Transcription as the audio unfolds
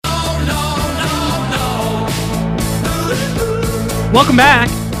Welcome back.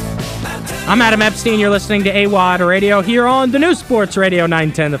 I'm Adam Epstein. You're listening to AWadd Radio here on the new Sports Radio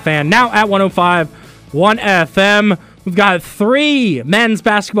 910 The Fan, now at 105.1 FM. We've got 3 men's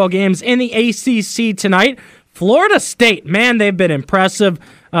basketball games in the ACC tonight. Florida State, man, they've been impressive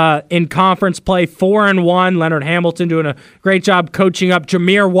in conference play, 4-1. Leonard Hamilton doing a great job coaching up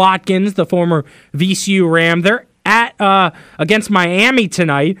Jameer Watkins, the former VCU Ram. They're at against Miami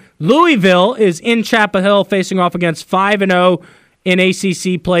tonight. Louisville is in Chapel Hill facing off against 5-0 in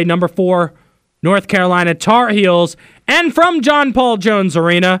ACC play, number 4 North Carolina Tar Heels. And from John Paul Jones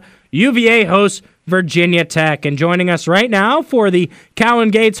Arena, UVA hosts Virginia Tech. And joining us right now for the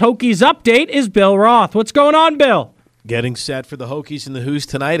CowanGates Hokies update is Bill Roth. What's going on, Bill? Getting set for the Hokies and the Hoos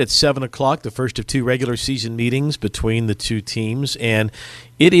tonight at 7 o'clock, the first of 2 regular season meetings between the 2 teams. And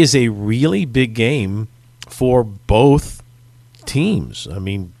it is a really big game for both teams. I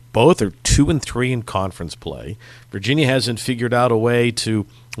mean, both are 2-3 in conference play. Virginia hasn't figured out a way to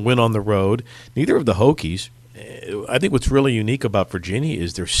win on the road. Neither of the Hokies. I think what's really unique about Virginia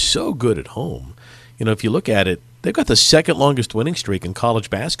is they're so good at home. You know, if you look at it, they've got the second longest winning streak in college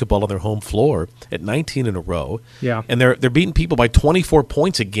basketball on their home floor at 19 in a row. Yeah. And they're beating people by 24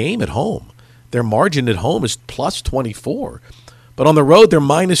 points a game at home. Their margin at home is plus 24. But on the road, they're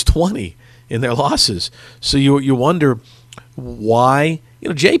minus 20 in their losses. So you wonder why. You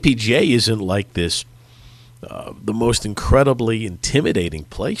know, JPJ isn't like this, the most incredibly intimidating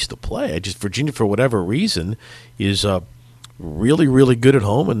place to play. Virginia, for whatever reason, is really, really good at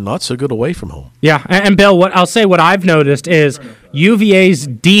home and not so good away from home. Yeah, and Bill, what I've noticed is UVA's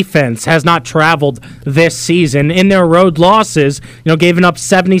defense has not traveled this season. In their road losses, giving up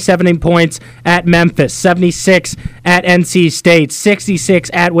 77 points at Memphis, 76 at NC State, 66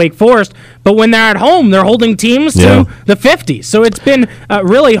 at Wake Forest. But when they're at home, they're holding teams to the 50s. So it's been a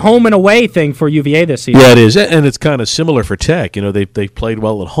really home and away thing for UVA this season. Yeah, it is, and it's kind of similar for Tech. They've played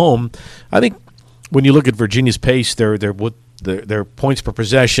well at home. I think when you look at Virginia's pace, their points per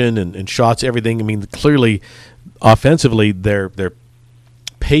possession and shots, everything. I mean, clearly, offensively, their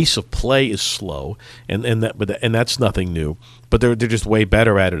pace of play is slow, and that's nothing new. But they're just way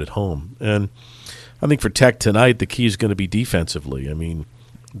better at it at home. And I think for Tech tonight, the key is going to be defensively. I mean,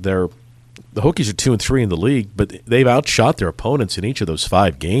 the Hokies are 2-3 in the league, but they've outshot their opponents in each of those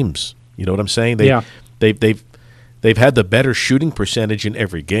 5 games. You know what I'm saying? They've had the better shooting percentage in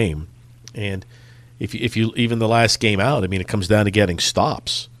every game, and if you even the last game out, I mean, it comes down to getting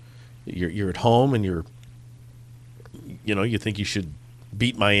stops. You're at home and you think you should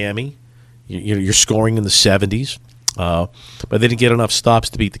beat Miami. You're scoring in the 70s, but they didn't get enough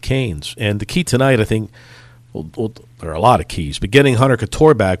stops to beat the Canes. And the key tonight, I think, well, there are a lot of keys, but getting Hunter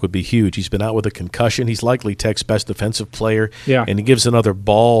Couture back would be huge. He's been out with a concussion. He's likely Tech's best defensive player, and he gives another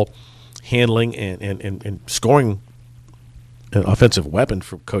ball handling and scoring an offensive weapon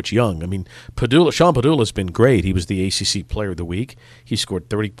for Coach Young. I mean, Sean Padula's been great. He was the ACC Player of the Week. He scored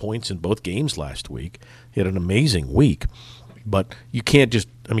 30 points in both games last week. He had an amazing week. But you can't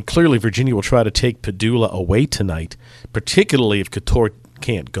clearly Virginia will try to take Padula away tonight, particularly if Couture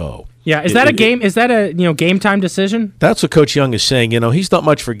can't go. Yeah, is that a game time decision? That's what Coach Young is saying. He's not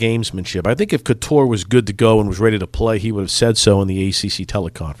much for gamesmanship. I think if Couture was good to go and was ready to play, he would have said so in the ACC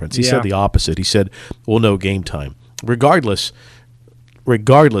teleconference. He said the opposite. He said, "Well, no game time." Regardless,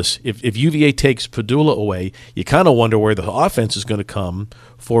 if UVA takes Padula away, you kind of wonder where the offense is going to come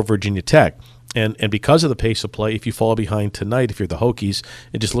for Virginia Tech. And because of the pace of play, if you fall behind tonight, if you're the Hokies,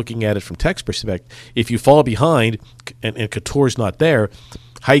 and just looking at it from Tech's perspective, if you fall behind and Couture's not there,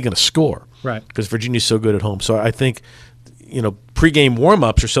 how are you going to score? Right. Because Virginia's so good at home. So I think pregame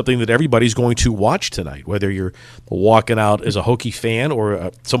warm-ups are something that everybody's going to watch tonight, whether you're walking out as a Hokie fan or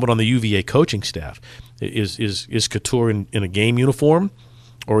someone on the UVA coaching staff. Is Couture in a game uniform,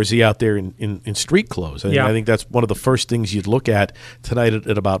 or is he out there in street clothes? I think that's one of the first things you'd look at tonight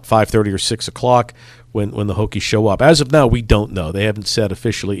at about 5:30 or 6 o'clock when the Hokies show up. As of now, we don't know. They haven't said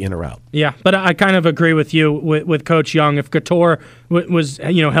officially in or out. Yeah, but I kind of agree with you with Coach Young. If Couture was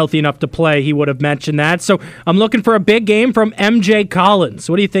healthy enough to play, he would have mentioned that. So I'm looking for a big game from MJ Collins.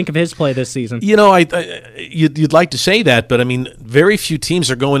 What do you think of his play this season? You'd like to say that, but I mean, very few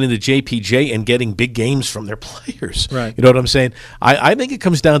teams are going into JPJ and getting big games from their players. Right. You know what I'm saying? I think it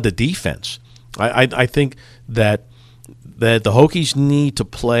comes down to defense. I think that the Hokies need to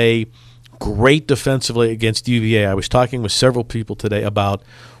play great defensively against UVA. I was talking with several people today about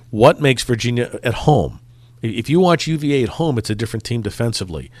what makes Virginia at home If you watch UVA at home, it's a different team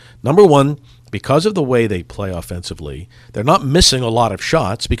defensively. Number one, because of the way they play offensively, they're not missing a lot of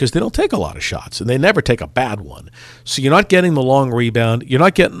shots because they don't take a lot of shots, and they never take a bad one. So you're not getting the long rebound. You're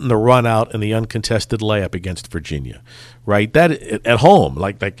not getting the run out and the uncontested layup against Virginia, right? That at home,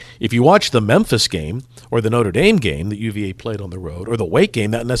 like if you watch the Memphis game or the Notre Dame game that UVA played on the road or the Wake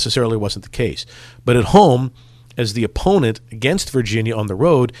game, that necessarily wasn't the case. But at home, as the opponent against Virginia on the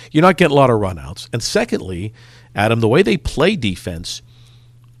road, you're not getting a lot of runouts. And secondly, Adam, the way they play defense,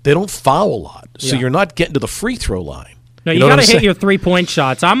 they don't foul a lot. So you're not getting to the free throw line. No, you got to hit your 3-point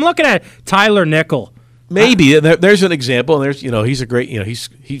shots. I'm looking at Tyler Nickel. Maybe there's an example, and there's he's a great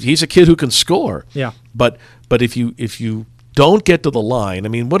he's a kid who can score. Yeah. But if you don't get to the line, I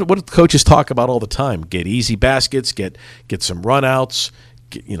mean, what do coaches talk about all the time? Get easy baskets, get some runouts.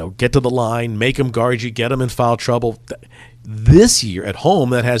 Get to the line, make them guard you, get them in foul trouble. This year at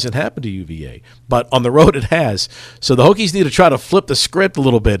home, that hasn't happened to UVA, but on the road it has. So the Hokies need to try to flip the script a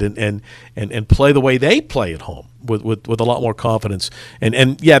little bit and play the way they play at home with a lot more confidence.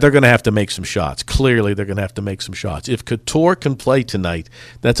 And yeah, they're going to have to make some shots. Clearly, they're going to have to make some shots. If Couture can play tonight,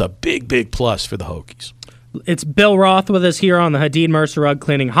 that's a big plus for the Hokies. It's Bill Roth with us here on the Hadid Mercer Rug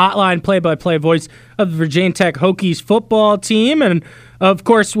Cleaning Hotline, play-by-play voice of the Virginia Tech Hokies football team. And, of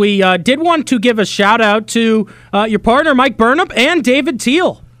course, we did want to give a shout-out to your partner, Mike Burnham, and David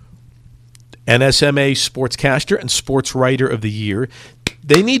Teal. NSMA Sportscaster and Sports Writer of the Year.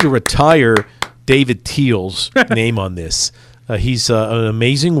 They need to retire David Teal's name on this. He's an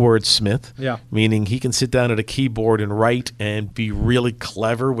amazing wordsmith, meaning he can sit down at a keyboard and write and be really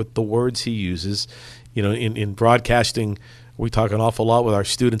clever with the words he uses. In broadcasting, we talk an awful lot with our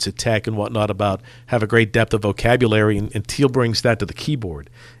students at Tech and whatnot about have a great depth of vocabulary, and Teal brings that to the keyboard.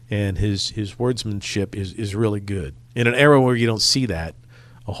 And his wordsmanship is really good in an era where you don't see that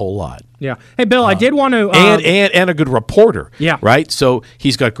a whole lot. Yeah. Hey, Bill, I did want to... And a good reporter. Yeah. Right? So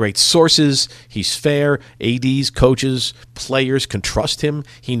he's got great sources. He's fair. ADs, coaches, players can trust him.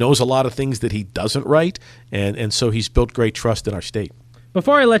 He knows a lot of things that he doesn't write, and so he's built great trust in our state.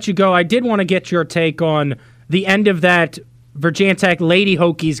 Before I let you go, I did want to get your take on the end of that Virginia Tech Lady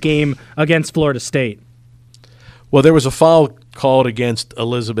Hokies game against Florida State. Well, there was a foul called against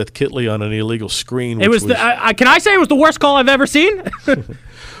Elizabeth Kitley on an illegal screen. It was. Can I say it was the worst call I've ever seen?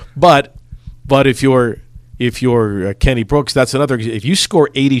 But if you're Kenny Brooks, that's another. If you score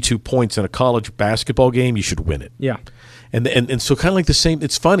 82 points in a college basketball game, you should win it. Yeah. And so kind of like the same.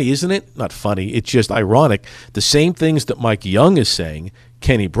 It's funny, isn't it? Not funny. It's just ironic. The same things that Mike Young is saying,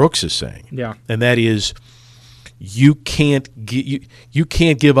 Kenny Brooks is saying. Yeah. And that is, you can't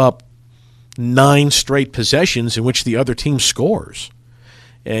give up 9 straight possessions in which the other team scores,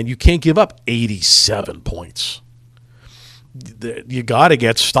 and you can't give up 87 points. You got to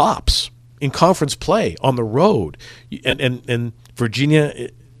get stops in conference play on the road, and Virginia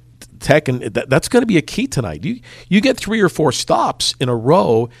Tech, and that's going to be a key tonight. You get 3 or 4 stops in a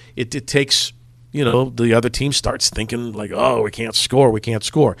row, it takes, the other team starts thinking like, oh, we can't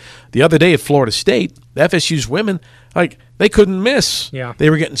score. The other day at Florida State, FSU's women, they couldn't miss. Yeah.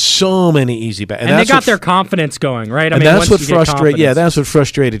 They were getting so many easy and they got their confidence going, right? That's what frustrated. Yeah, that's what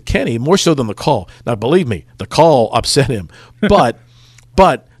frustrated Kenny more so than the call. Now, believe me, the call upset him, but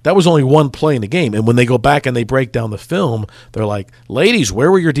that was only one play in the game. And when they go back and they break down the film, they're like, ladies,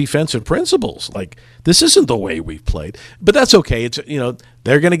 where were your defensive principles? This isn't the way we've played. But that's okay. It's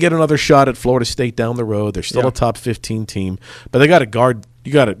they're going to get another shot at Florida State down the road. They're still a top 15 team, but they got to guard.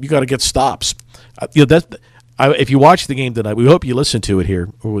 You got to get stops. If you watch the game tonight, we hope you listen to it here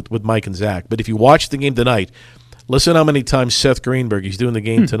with Mike and Zach. But if you watch the game tonight, listen how many times Seth Greenberg, he's doing the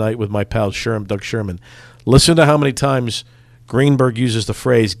game tonight with my pal Doug Sherman. Listen to how many times Greenberg uses the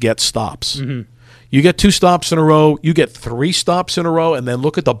phrase "get stops." Mm-hmm. You get 2 stops in a row, you get 3 stops in a row, and then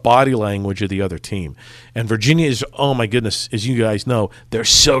look at the body language of the other team. And Virginia is, oh my goodness, as you guys know, they're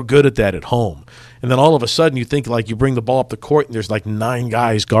so good at that at home. And then all of a sudden you think you bring the ball up the court and there's 9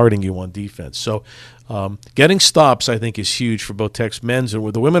 guys guarding you on defense. So getting stops, I think, is huge for both Tech's men's.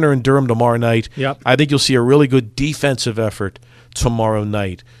 And the women are in Durham tomorrow night. Yep. I think you'll see a really good defensive effort tomorrow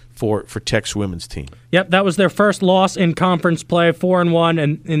night for Tech's women's team. Yep, that was their first loss in conference play,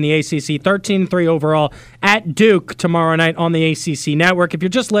 4-1 in the ACC, 13-3 overall at Duke tomorrow night on the ACC Network. If you're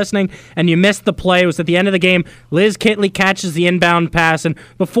just listening and you missed the play, it was at the end of the game. Liz Kitley catches the inbound pass, and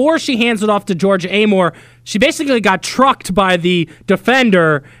before she hands it off to Georgia Amor, she basically got trucked by the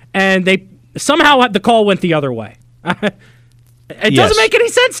defender, and somehow the call went the other way. It doesn't make any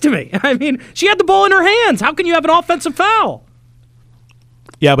sense to me. I mean, she had the ball in her hands. How can you have an offensive foul?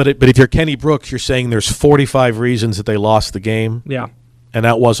 Yeah, but if you're Kenny Brooks, you're saying there's 45 reasons that they lost the game. Yeah. and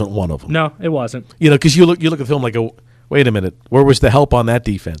that wasn't one of them. No, it wasn't. Because you look at the film like, wait a minute, where was the help on that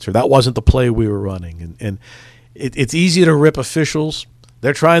defense? Or that wasn't the play we were running. And it's easy to rip officials.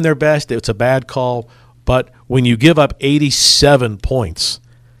 They're trying their best. It's a bad call. But when you give up 87 points,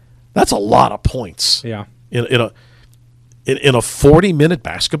 that's a lot of points. Yeah. In a 40-minute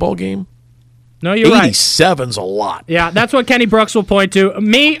basketball game? No, you're right. 87's a lot. Yeah, that's what Kenny Brooks will point to.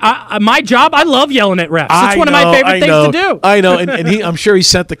 Me, my job, I love yelling at refs. It's one of my favorite things to do. I know, and I'm sure he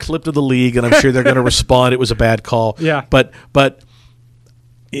sent the clip to the league, and I'm sure they're going to respond. It was a bad call. Yeah. But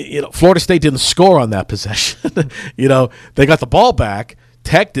Florida State didn't score on that possession. They got the ball back.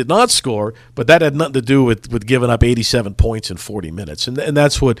 Tech did not score, but that had nothing to do with giving up 87 points in 40 minutes, and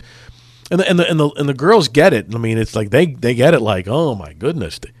that's what. And the girls get it. I mean, it's like they get it. Like, oh my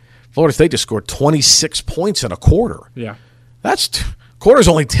goodness. Florida State just scored 26 points in a quarter. Yeah, quarter's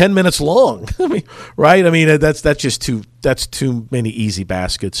only 10 minutes long. I mean, right? I mean, that's too many easy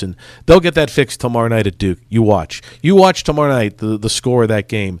baskets, and they'll get that fixed tomorrow night at Duke. You watch tomorrow night the score of that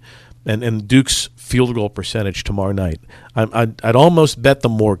game, and Duke's field goal percentage tomorrow night. I'd almost bet the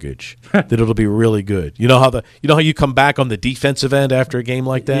mortgage that it'll be really good. You know how you come back on the defensive end after a game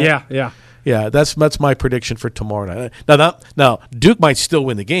like that? Yeah, that's my prediction for tomorrow night. Now Duke might still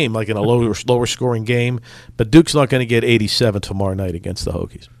win the game, like in a lower scoring game, but Duke's not going to get 87 tomorrow night against the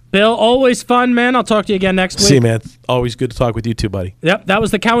Hokies. Bill, always fun, man. I'll talk to you again next week. See you, man. Always good to talk with you too, buddy. Yep, that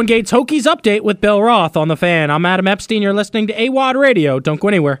was the CowanGates Hokies update with Bill Roth on The Fan. I'm Adam Epstein. You're listening to AWadd Radio. Don't go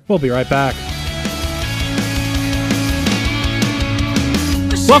anywhere. We'll be right back.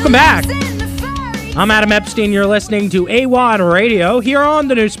 Welcome back. I'm Adam Epstein. You're listening to AWadd Radio here on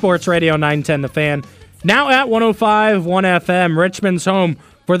the new Sports Radio 910 The Fan. Now at 105.1 FM, Richmond's home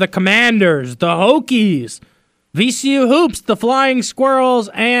for the Commanders, the Hokies, VCU Hoops, the Flying Squirrels,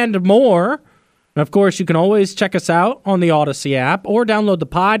 and more. And of course, you can always check us out on the Odyssey app or download the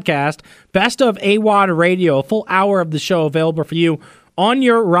podcast, Best of AWadd Radio, a full hour of the show available for you on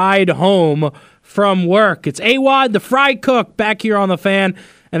your ride home from work. It's AWadd, the Fry Cook, back here on The Fan.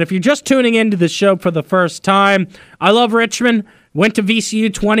 And if you're just tuning into the show for the first time, I love Richmond. Went to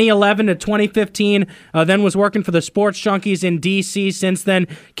VCU 2011 to 2015, then was working for the Sports Junkies in D.C. since then.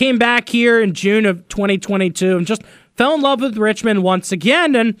 Came back here in June of 2022 and just fell in love with Richmond once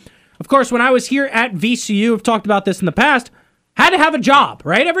again. And, of course, when I was here at VCU, I've talked about this in the past, had to have a job,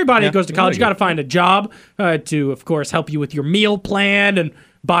 right? Everybody who goes to college, you got to find a job to, of course, help you with your meal plan and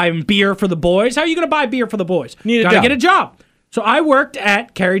buy beer for the boys. How are you going to buy beer for the boys? You got to get a job. So I worked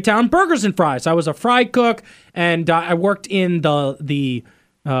at Carytown Burgers and Fries. I was a fry cook, and I worked in the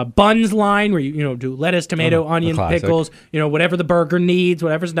buns line where you do lettuce, tomato, onion, pickles, whatever the burger needs,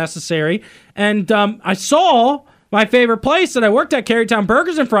 whatever's necessary. And I saw my favorite place that I worked at, Carytown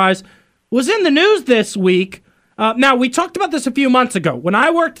Burgers and Fries, was in the news this week. Now, we talked about this a few months ago. When I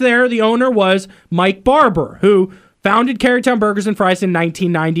worked there, the owner was Mike Barber, who founded Carytown Burgers and Fries in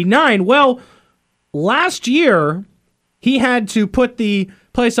 1999. Well, last year, he had to put the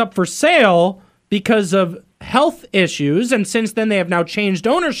place up for sale because of health issues, and since then they have now changed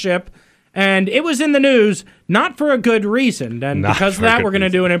ownership, and it was in the news, not for a good reason. And because of that, we're going to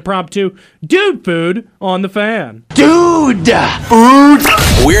do an impromptu Dude Food on The Fan. Dude Food!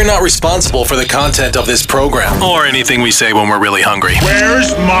 We're not responsible for the content of this program or anything we say when we're really hungry.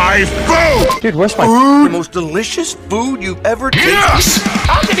 Where's my food? Dude, where's my food? The most delicious food you've ever tasted. Yes!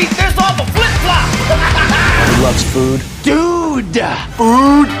 I can eat this off a flip-flop! He loves food. Dude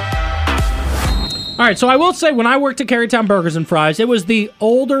Food! All right, so I will say when I worked at Carytown Burgers and Fries, it was the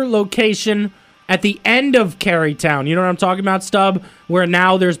older location at the end of Carytown. You know what I'm talking about, Stub? Where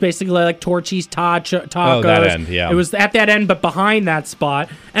now there's basically like Torchy's tacos. Oh, that end, yeah. It was at that end, but behind that spot.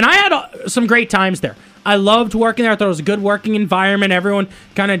 And I had some great times there. I loved working there. I thought it was a good working environment. Everyone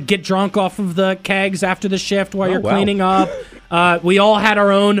kind of get drunk off of the kegs after the shift while you're cleaning up. We all had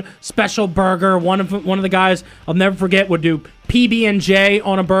our own special burger. One of the guys, I'll never forget, would do PB&J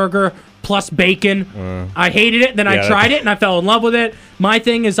on a burger plus bacon. I hated it. Then I tried it, and I fell in love with it. My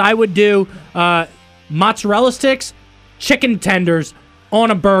thing is I would do mozzarella sticks, chicken tenders on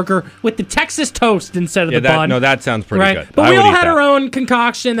a burger with the Texas toast instead of the bun. No, that sounds pretty good. But we all had our own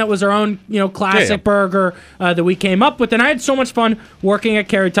concoction that was our own, classic burger that we came up with. And I had so much fun working at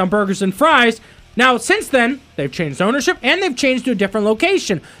Carytown Burgers and Fries. Now, since then, they've changed ownership, and they've changed to a different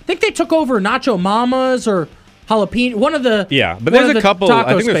location. I think they took over Nacho Mama's or Jalapeno, one of the but there's a couple.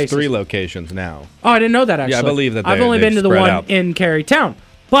 I think there's spaces. 3 locations now. Oh, I didn't know that, actually. Yeah, I believe that I've only been to the one out in Carytown.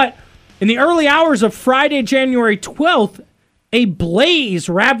 But in the early hours of Friday, January 12th, a blaze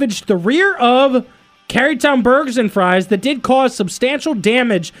ravaged the rear of carried down burgers and fries that did cause substantial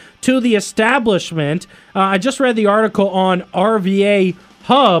damage to the establishment. I just read the article on rvahub.com,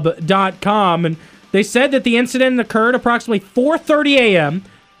 and they said that the incident occurred approximately 4:30 a.m.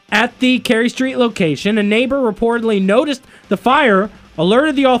 at the Cary Street location. A neighbor reportedly noticed the fire,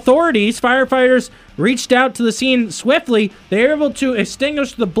 alerted the authorities. Firefighters reached out to the scene swiftly. They were able to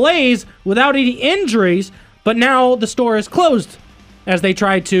extinguish the blaze without any injuries, but now the store is closed as they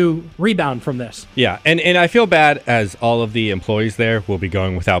try to rebound from this. Yeah, and I feel bad as all of the employees there will be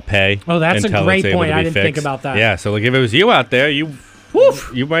going without pay. Oh, that's a great point. I didn't fixed. think about that. Yeah, so like if it was you out there, you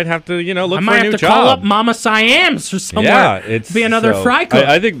might have to, look for a new job. I might have to call up Mama Siam's or somewhere. Yeah, it's be another fry cook.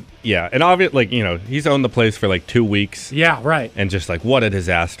 I think, and obviously, he's owned the place for like 2 weeks. Yeah, right. And just like, what a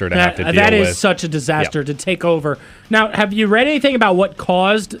disaster to have to deal with. That is such a disaster to take over. Now, have you read anything about what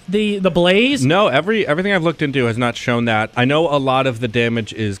caused the blaze? No, everything I've looked into has not shown that. I know a lot of the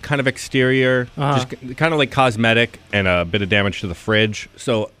damage is kind of exterior, just kind of like cosmetic, and a bit of damage to the fridge.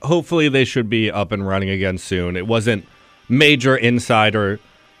 So hopefully they should be up and running again soon. It wasn't major inside or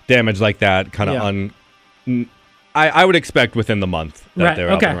damage like that. I would expect within the month that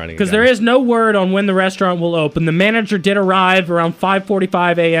they're up and running. Because there is no word on when the restaurant will open. The manager did arrive around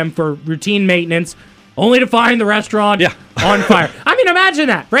 5:45 a.m. for routine maintenance, only to find the restaurant on fire. I mean, imagine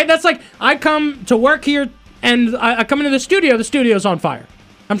that, right? That's like I come to work here and I come into the studio's on fire.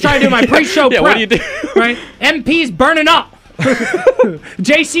 I'm trying to do my pre-show prep. What do you do? Right? MP's burning up.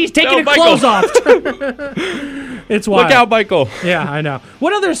 JC's taking his clothes off. It's wild. Look out, Michael. Yeah, I know.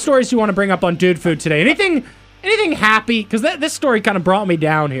 What other stories do you want to bring up on Dude Food today? Anything happy? Because this story kind of brought me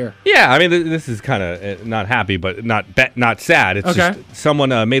down here. Yeah, I mean, this is kind of not happy, but not sad. It's just someone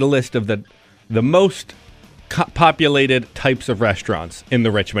made a list of the most populated types of restaurants in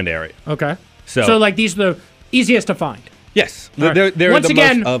the Richmond area. Okay. So like these are the easiest to find. Yes, they're Once the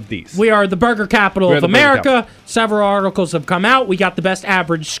again, most of these. We are the burger capital of America. Several articles have come out. We got the best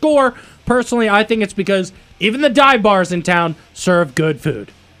average score. Personally, I think it's because even the dive bars in town serve good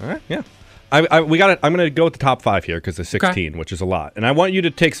food. All right, yeah. I'm going to go with the top 5 here because there's 16, which is a lot. And I want you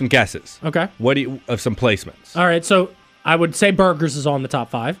to take some guesses. Okay. Of some placements. All right, so I would say burgers is on the top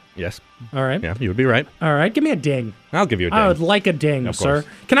 5. Yes. All right. Yeah, you would be right. All right, give me a ding. I'll give you a ding. I would like a ding, of sir.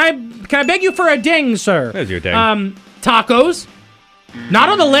 course. Can I beg you for a ding, sir? There's your ding. Tacos. Not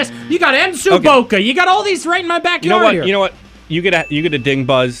on the list. You got Ensu Boca. You got all these right in my backyard here. You know what? You get a ding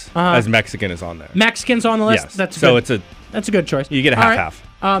buzz as Mexican is on there. Mexican's on the list? Yes. That's good. That's a good choice. You get a half.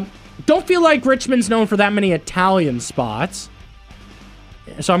 Don't feel like Richmond's known for that many Italian spots.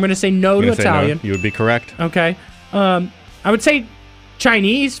 So I'm going to say no to Italian. No. You would be correct. Okay. I would say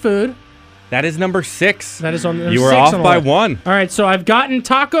Chinese food. That is number 6. That is on the You were off by 1. All right, so I've gotten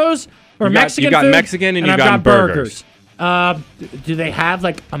tacos or Mexican food. You got Mexican and you've got burgers. Do they have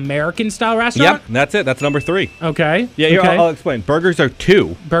like American-style restaurant? Yep, that's it. That's number 3. Okay. Yeah, okay. I'll explain. Burgers are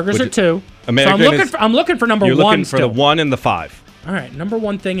 2. Burgers are 2. American so I'm looking for number 1 You're looking still. for the 1 and the 5. All right, number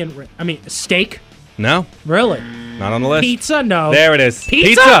 1 thing steak? No. Really? Not on the list. Pizza? No. There it is.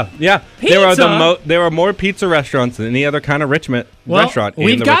 Pizza? Yeah. Pizza? There are more pizza restaurants than any other kind of restaurant in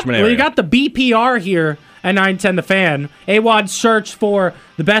the Richmond area. We've got the BPR here at 910 The Fan. AWadd searched for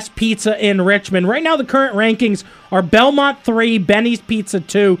the best pizza in Richmond. Right now, the current rankings are Belmont 3, Benny's Pizza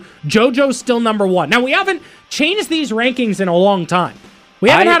 2, JoJo's still number 1. Now, we haven't changed these rankings in a long time. We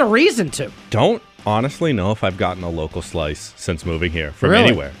haven't had a reason to. Don't honestly know if I've gotten a local slice since moving here from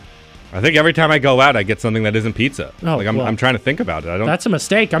anywhere. I think every time I go out, I get something that isn't pizza. Oh, I'm trying to think about it. That's a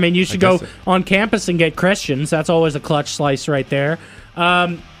mistake. I mean, you should go on campus and get Christians. That's always a clutch slice right there.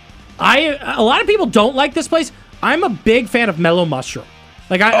 A lot of people don't like this place. I'm a big fan of Mellow Mushroom.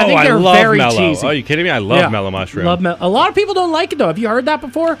 Like I think they're very cheesy. Oh, are you kidding me? I love Mellow Mushroom. A lot of people don't like it though. Have you heard that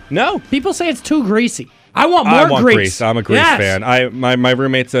before? No. People say it's too greasy. I want more grease. I'm a grease fan. My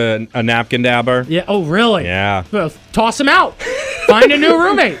roommate's a napkin dabber. Yeah. Oh, really? Yeah. Well, toss him out. Find a new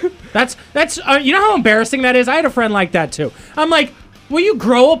roommate. That's you know how embarrassing that is? I had a friend like that too. I'm like, will you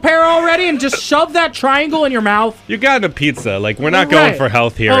grow a pair already and just shove that triangle in your mouth? You got a pizza. Like, we're not going for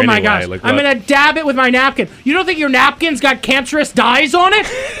health here anyway. Oh, my gosh. Like, I'm going to dab it with my napkin. You don't think your napkin's got cancerous dyes on it?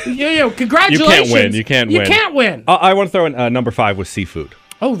 Congratulations. You can't win. You can't win. I want to throw in number 5 with seafood.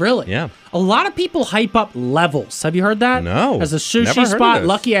 Oh, really? Yeah. A lot of people hype up Levels. Have you heard that? No. As a sushi spot,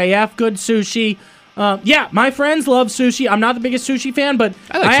 Lucky AF, good sushi. Yeah, my friends love sushi. I'm not the biggest sushi fan, but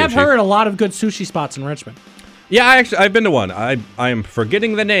I have heard a lot of good sushi spots in Richmond. Yeah, I've been to one. I am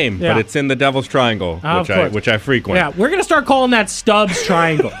forgetting the name, but it's in the Devil's Triangle, which I frequent. Yeah, we're gonna start calling that Stubbs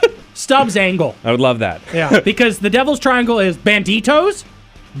Triangle, Stubbs Angle. I would love that. Yeah, because the Devil's Triangle is Banditos,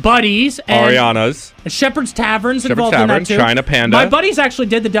 Buddies, and Ariana's. Shepherd's Tavern's Shepherd's involved Tavern, in that too. China Panda. My buddies actually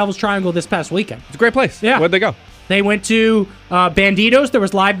did the Devil's Triangle this past weekend. It's a great place. Yeah. Where'd they go? They went to Banditos. There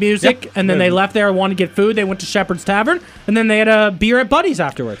was live music, Yep. and then they left there and wanted to get food. They went to Shepherd's Tavern, and then they had a beer at Buddies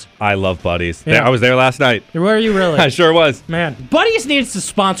afterwards. I love Buddies. Yeah. I was there last night. Where are you really? I sure was. Man, Buddies needs to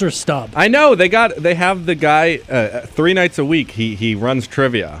sponsor Stub. I know they have the guy 3 nights a week. He runs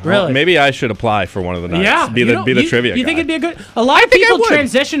trivia. Really? Well, maybe I should apply for one of the nights. Yeah, be the trivia. You guy. think it'd be a good? A lot of think I people would.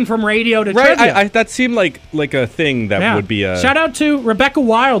 transition from radio to right? trivia. That seemed like a thing that would be a Shout out to Rebecca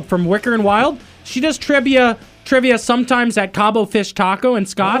Wild from Wicker and Wild. She does trivia sometimes at Cabo Fish Taco in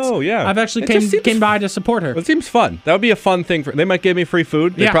Scotts. Oh, yeah. I've actually It just came by to support her. It seems fun. That would be a fun thing they might give me free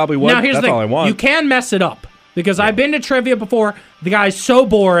food. They probably would. Now, here's That's the thing. all I want. You can mess it up because I've been to trivia before. The guy's so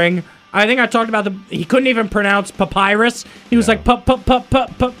boring. I think I talked about he couldn't even pronounce papyrus. He was like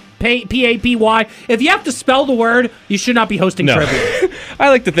P-A-P-Y. If you have to spell the word, you should not be hosting trivia. I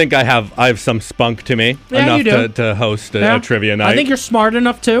like to think I have some spunk to me Yeah, you enough do. to host a trivia night. I think you're smart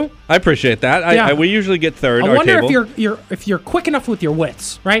enough too. I appreciate that. Yeah. We usually get third. I our wonder table. if you're quick enough with your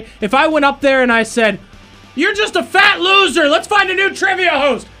wits, right? If I went up there and I said, "You're just a fat loser. Let's find a new trivia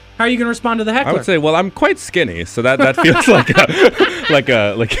host." How are you going to respond to the heckler? I would say, well, I'm quite skinny, so that feels like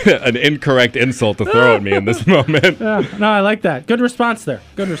an incorrect insult to throw at me in this moment. Yeah, no, I like that. Good response there.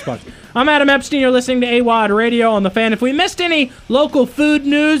 Good response. I'm Adam Epstein. You're listening to AWadd Radio on The Fan. If we missed any local food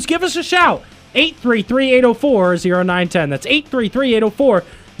news, give us a shout. 833-804-0910. That's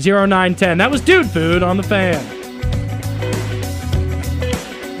 833-804-0910. That was Dude Food on The Fan.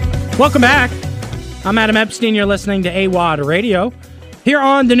 Welcome back. I'm Adam Epstein. You're listening to AWadd Radio. Here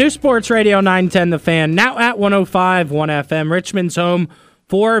on the new Sports Radio 910 The Fan, now at 105.1 FM, Richmond's home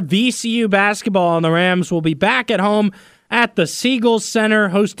for VCU basketball, and the Rams will be back at home at the Seagulls Center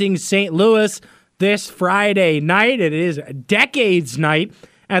hosting St. Louis this Friday night. It is Decades Night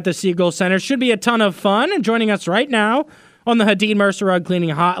at the Seagulls Center. Should be a ton of fun, and joining us right now on the Hadid Mercer Rug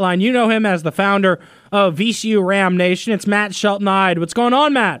Cleaning Hotline, you know him as the founder of VCU Ram Nation. It's Matt Shelton-Eide. What's going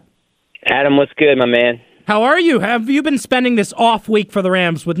on, Matt? Adam, what's good, my man? How are you? Have you been spending this off week for the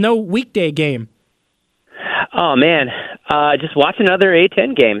Rams with no weekday game? Oh man, just watching other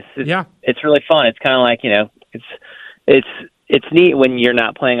A10 games. It's really fun. It's kind of like it's neat when you're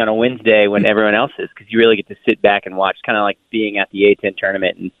not playing on a Wednesday when everyone else is, because you really get to sit back and watch. Kind of like being at the A10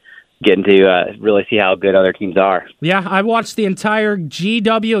 tournament and getting to really see how good other teams are. Yeah, I watched the entire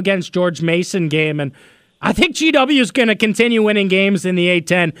GW against George Mason game, and I think GW is going to continue winning games in the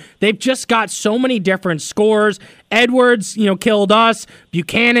A10. They've just got so many different scores. Edwards, killed us.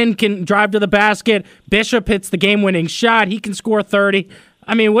 Buchanan can drive to the basket. Bishop hits the game-winning shot. He can score 30.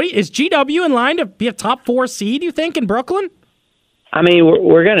 I mean, is GW in line to be a top 4 seed, you think, in Brooklyn? I mean,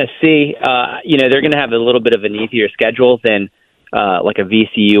 we're going to see. They're going to have a little bit of an easier schedule than like a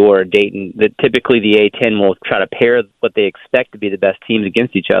VCU or a Dayton. Typically, the A10 will try to pair what they expect to be the best teams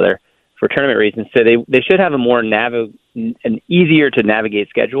against each other for tournament reasons, so they should have a more an easier to navigate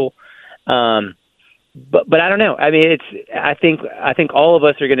schedule. But I don't know. I mean, I think all of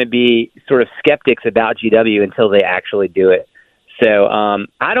us are going to be sort of skeptics about GW until they actually do it. So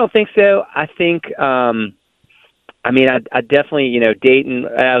I don't think so. I think I definitely Dayton.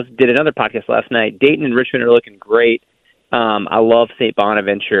 I did another podcast last night. Dayton and Richmond are looking great. I love St.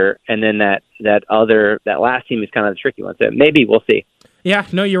 Bonaventure, and then that last team is kind of the tricky one. So maybe we'll see. Yeah,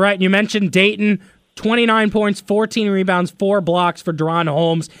 no, you're right. You mentioned Dayton, 29 points, 14 rebounds, 4 blocks for Deron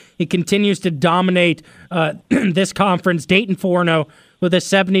Holmes. He continues to dominate this conference. Dayton 4-0 with a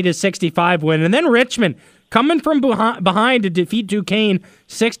 70-65 win. And then Richmond coming from behind to defeat Duquesne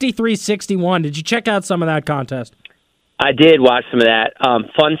 63-61. Did you check out some of that contest? I did watch some of that.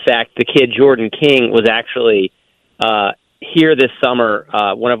 Fun fact, the kid Jordan King was actually here this summer.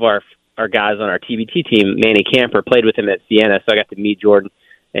 One of our guys on our TBT team, Manny Camper, played with him at Siena, so I got to meet Jordan,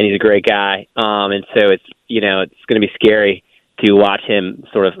 and he's a great guy. And so it's going to be scary to watch him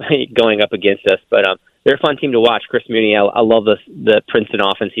sort of going up against us. But they're a fun team to watch. Chris Mooney, I love the Princeton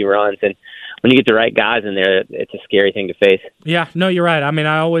offense he runs, and when you get the right guys in there, it's a scary thing to face. Yeah, no, you're right. I mean,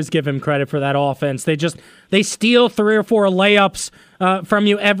 I always give him credit for that offense. They steal 3 or 4 layups from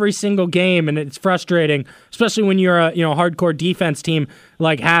you every single game, and it's frustrating, especially when you're a hardcore defense team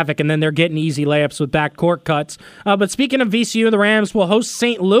like Havoc, and then they're getting easy layups with backcourt cuts. But speaking of VCU, the Rams will host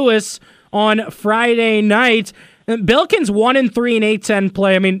St. Louis on Friday night. Billikens 1-3 in A10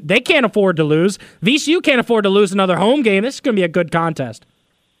 play. I mean, they can't afford to lose. VCU can't afford to lose another home game. This is going to be a good contest.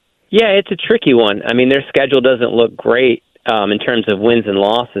 Yeah, it's a tricky one. I mean, their schedule doesn't look great in terms of wins and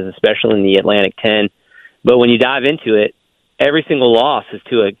losses, especially in the Atlantic 10. But when you dive into it, every single loss is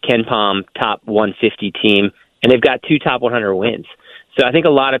to a KenPom top 150 team, and they've got 2 top 100 wins. So I think a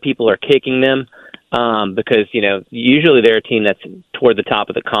lot of people are kicking them because, usually they're a team that's toward the top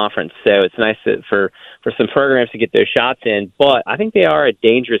of the conference. So it's nice for some programs to get those shots in. But I think they are a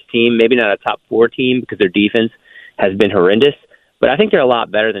dangerous team, maybe not a top 4 team because their defense has been horrendous. But I think they're a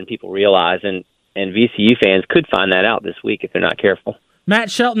lot better than people realize, and VCU fans could find that out this week if they're not careful.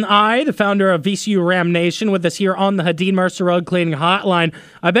 Matt Shelton-Eide, the founder of VCU Ram Nation, with us here on the Hadid Mercer Road Cleaning Hotline.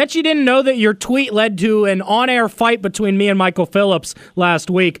 I bet you didn't know that your tweet led to an on-air fight between me and Michael Phillips last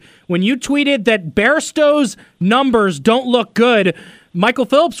week. When you tweeted that Bairstow's numbers don't look good, Michael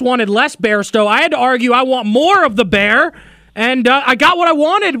Phillips wanted less Bairstow. I had to argue I want more of the Bear, and I got what I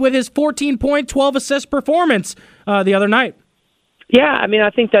wanted with his 14-point, 12-assist performance the other night. Yeah, I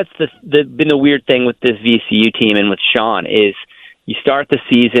think that's been the weird thing with this VCU team and with Sean is you start the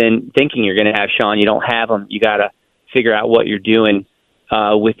season thinking you're going to have Sean. You don't have him. You got to figure out what you're doing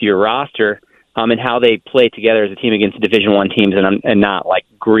with your roster and how they play together as a team against Division I teams and not like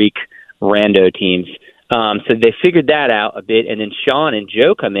Greek rando teams. So they figured that out a bit, and then Sean and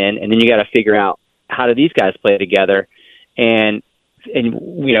Joe come in, and then you got to figure out how do these guys play together, and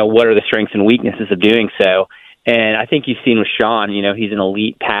what are the strengths and weaknesses of doing so. And I think you've seen with Sean, he's an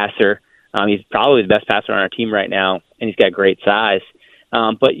elite passer. He's probably the best passer on our team right now, and he's got great size.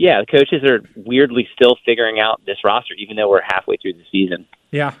 But, yeah, the coaches are weirdly still figuring out this roster, even though we're halfway through the season.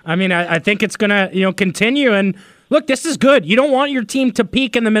 Yeah, I think it's going to continue. And, look, this is good. You don't want your team to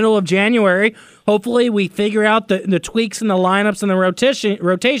peak in the middle of January. Hopefully we figure out the tweaks in the lineups and the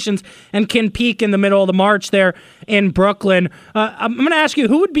rotations and can peak in the middle of the March there in Brooklyn. I'm going to ask you,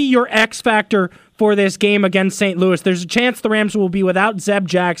 who would be your X factor for this game against St. Louis? There's a chance the Rams will be without Zeb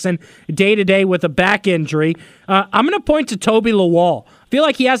Jackson day-to-day with a back injury. I'm going to point to Toby Lawal. I feel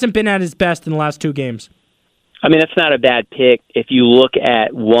like he hasn't been at his best in the last 2 games. That's not a bad pick. If you look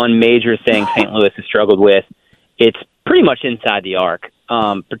at one major thing St. Louis has struggled with, it's pretty much inside the arc,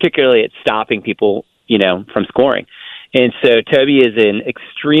 particularly at stopping people, from scoring. And so Toby is an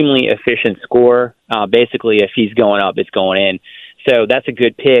extremely efficient scorer. Basically, if he's going up, it's going in. So that's a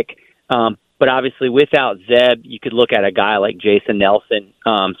good pick. But obviously, without Zeb, you could look at a guy like Jason Nelson,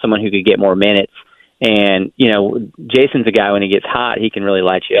 someone who could get more minutes. And, Jason's a guy, when he gets hot, he can really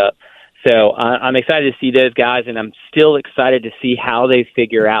light you up. So I'm excited to see those guys, and I'm still excited to see how they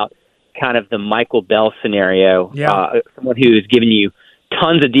figure out kind of the Michael Bell scenario. Yeah. Someone who's given you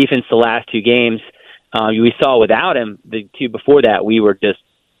tons of defense the last 2 games. We saw without him, the 2 before that, we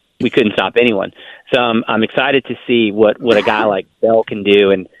couldn't stop anyone. So I'm excited to see what a guy like Bell can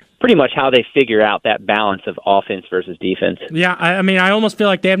do, and pretty much how they figure out that balance of offense versus defense. Yeah, I almost feel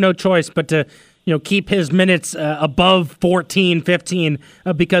like they have no choice but to keep his minutes above 14, 15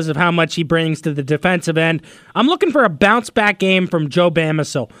 because of how much he brings to the defensive end. I'm looking for a bounce-back game from Joe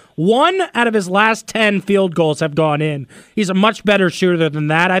Bamisil. 1 out of his last 10 field goals have gone in. He's a much better shooter than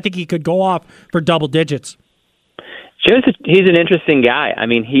that. I think he could go off for double digits. He's an interesting guy.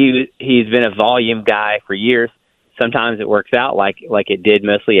 He's been a volume guy for years. Sometimes it works out like it did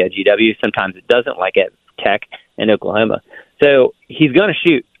mostly at GW. Sometimes it doesn't, like at Tech and Oklahoma. So he's going to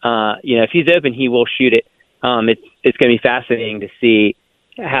shoot. If he's open, he will shoot it. It's going to be fascinating to see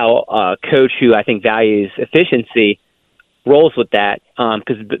how a coach who I think values efficiency rolls with that.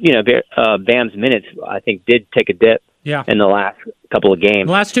 Because Bam's minutes I think did take a dip. Yeah. In the last couple of games.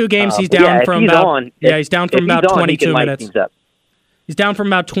 The last 2 games, he's down from about 22 minutes. He's down from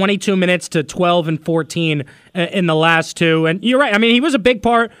about 22 minutes to 12 and 14 in the last 2. And you're right. He was a big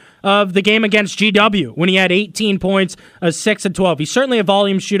part of the game against GW when he had 18 points, 6 and 12. He's certainly a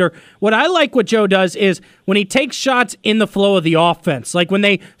volume shooter. What I like what Joe does is when he takes shots in the flow of the offense, like when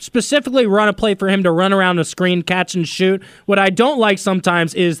they specifically run a play for him to run around the screen, catch and shoot. What I don't like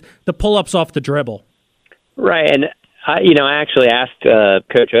sometimes is the pull-ups off the dribble. Right. And, I actually asked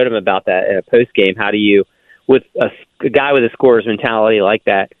Coach Odom about that in a post-game. How do you, with a guy with a scorer's mentality like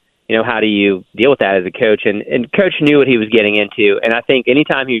that, how do you deal with that as a coach? And Coach knew what he was getting into. And I think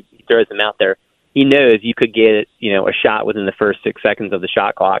anytime he throws them out there, he knows you could get, a shot within the first 6 seconds of the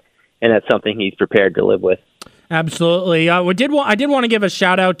shot clock. And that's something he's prepared to live with. Absolutely. I did want to give a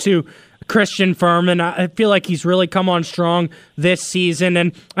shout out to Christian Furman. I feel like he's really come on strong this season,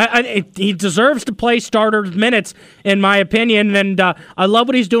 and he deserves to play starter minutes, in my opinion. And I love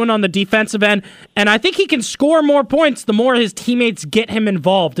what he's doing on the defensive end, and I think he can score more points the more his teammates get him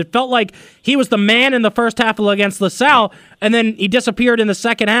involved. It felt like he was the man in the first half against LaSalle, and then he disappeared in the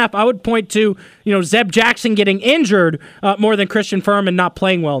second half. I would point to Zeb Jackson getting injured more than Christian Furman not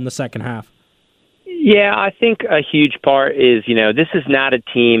playing well in the second half. Yeah, I think a huge part is, this is not a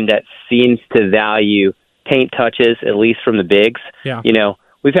team that seems to value paint touches, at least from the bigs. Yeah.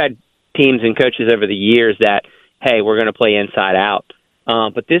 We've had teams and coaches over the years that, hey, we're going to play inside out.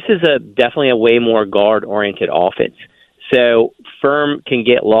 But this is definitely a way more guard-oriented offense. So Firm can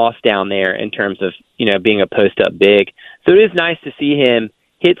get lost down there in terms of, being a post-up big. So it is nice to see him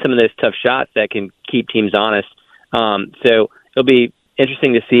hit some of those tough shots that can keep teams honest. So it'll be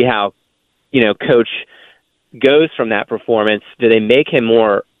interesting to see how, Coach goes from that performance. Do they make him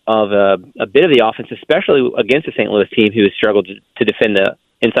more of a bit of the offense, especially against the St. Louis team who has struggled to defend the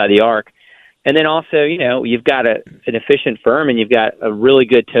inside the arc? And then also, you've got an efficient Firm and you've got a really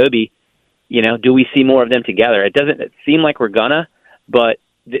good Toby. Do we see more of them together? It doesn't seem like we're gonna, but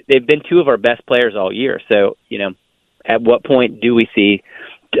they've been two of our best players all year. So, at what point do we see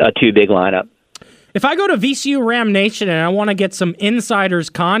a two big lineup? If I go to VCU Ram Nation and I want to get some insiders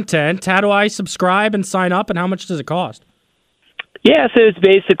content, how do I subscribe and sign up, and how much does it cost? Yeah, so it's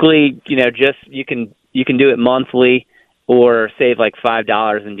basically, just you can do it monthly or save like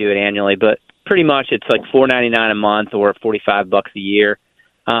 $5 and do it annually, but pretty much it's like $4.99 a month or $45 a year.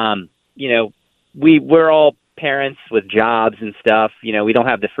 We're all parents with jobs and stuff. We don't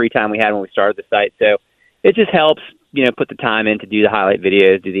have the free time we had when we started the site, so it just helps, put the time in to do the highlight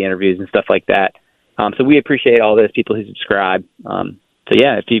videos, do the interviews and stuff like that. So we appreciate all those people who subscribe.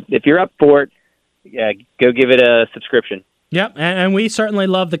 If you're up for it, go give it a subscription. Yep, and we certainly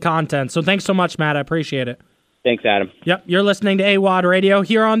love the content. So thanks so much, Matt. I appreciate it. Thanks, Adam. Yep, you're listening to AWadd Radio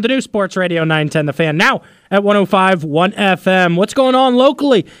here on the new Sports Radio 910 The Fan, now at 105.1 FM. What's going on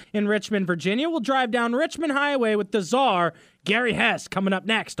locally in Richmond, Virginia? We'll drive down Richmond Highway with the czar, Gary Hess, coming up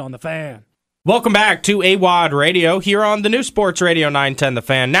next on The Fan. Welcome back to AWadd Radio here on the new Sports Radio 910 The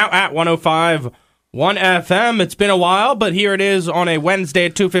Fan, now at 105.1 FM. It's been a while, but here it is on a Wednesday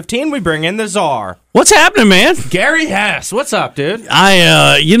at 2:15. We bring in the czar. What's happening, man? Gary Hess. What's up, dude?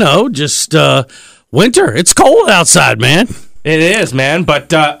 Winter. It's cold outside, man. It is, man.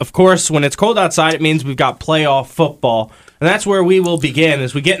 But, of course, when it's cold outside, it means we've got playoff football. And that's where we will begin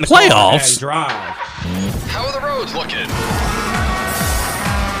as we get in the car and drive. How are the roads looking?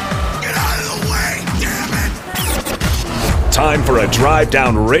 Get out of the way, damn it! Time for a drive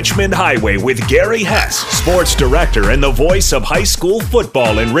down Richmond Highway with Gary Hess, sports director and the voice of high school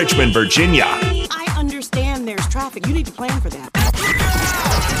football in Richmond, Virginia. I understand there's traffic. You need to plan for that.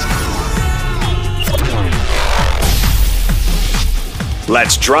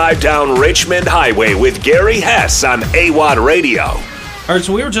 Let's drive down Richmond Highway with Gary Hess on AWadd Radio. All right,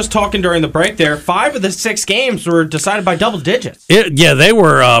 so we were just talking during the break there. 5 of the 6 games were decided by double digits. They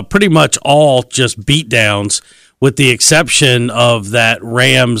were pretty much all just beatdowns, with the exception of that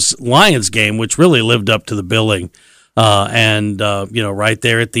Rams-Lions game, which really lived up to the billing. Right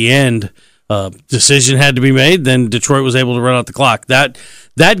there at the end, decision had to be made. Then Detroit was able to run out the clock. That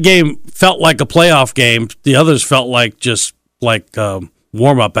game felt like a playoff game. The others felt like just like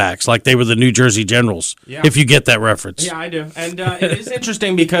warm-up acts, like they were the New Jersey Generals, if you get that reference. Yeah, I do. And it is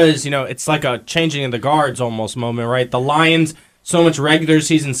interesting because, it's like a changing of the guards almost moment, right? The Lions, so much regular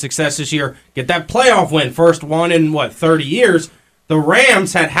season success this year, get that playoff win, first one in, 30 years. The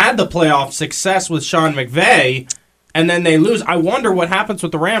Rams had the playoff success with Sean McVay, and then they lose. I wonder what happens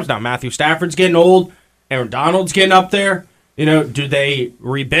with the Rams now. Matthew Stafford's getting old. Aaron Donald's getting up there. Do they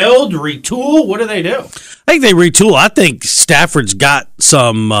rebuild, retool? What do they do? I think they retool. I think Stafford's got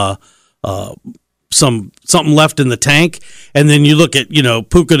some something left in the tank. And then you look at,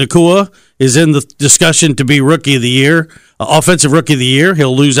 Puka Nacua is in the discussion to be Rookie of the Year, Offensive Rookie of the Year.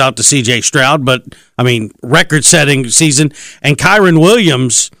 He'll lose out to C.J. Stroud, but, record-setting season. And Kyron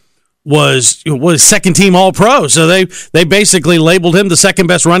Williams was second-team All-Pro. So they basically labeled him the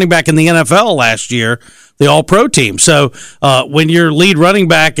second-best running back in the NFL last year, the All-Pro team. So when your lead running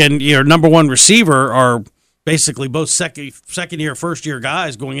back and your number one receiver are basically both second-year, first-year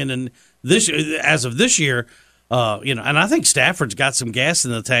guys going in this as of this year, and I think Stafford's got some gas in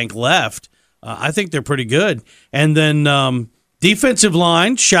the tank left. I think they're pretty good. And then defensive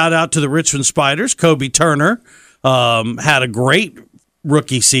line, shout out to the Richmond Spiders. Kobe Turner had a great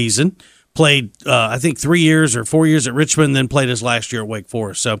rookie season, played, I think, 3 years or 4 years at Richmond, then played his last year at Wake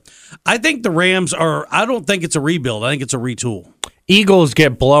Forest. So I think the Rams I don't think it's a rebuild. I think it's a retool. Eagles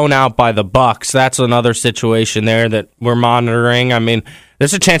get blown out by the Bucks. That's another situation there that we're monitoring.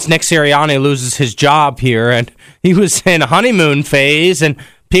 There's a chance Nick Sirianni loses his job here, and he was in a honeymoon phase, and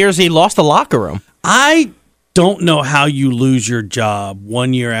appears he lost the locker room. I don't know how you lose your job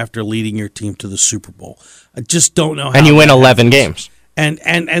 1 year after leading your team to the Super Bowl. I just don't know how. And you win 11 games. And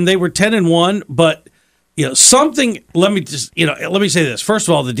they were 10-1, but something. Let me say this. First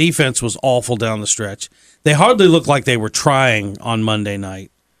of all, the defense was awful down the stretch. They hardly looked like they were trying on Monday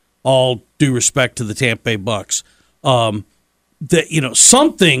night. All due respect to the Tampa Bay Bucks. There's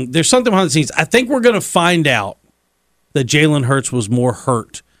something behind the scenes. I think we're going to find out that Jalen Hurts was more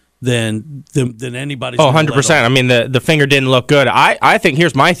hurt than anybody's. Oh, 100%. I mean, the finger didn't look good. I think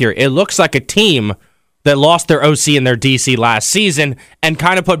here's my theory. It looks like a team that lost their OC and their DC last season and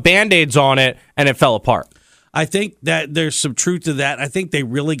kind of put Band-Aids on it, and it fell apart. I think that there's some truth to that. I think they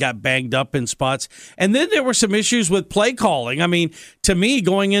really got banged up in spots. And then there were some issues with play calling. I mean, to me,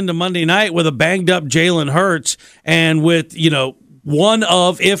 going into Monday night with a banged-up Jalen Hurts and with, one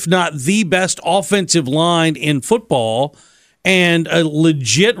of, if not the best offensive line in football and a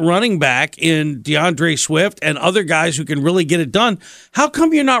legit running back in DeAndre Swift and other guys who can really get it done, how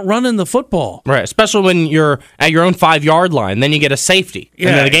come you're not running the football? Right, especially when you're at your own 5-yard line. Then you get a safety, and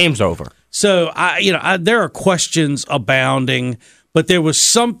then the game's over. So, there are questions abounding, but there was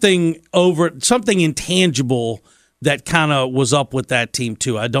something intangible that kind of was up with that team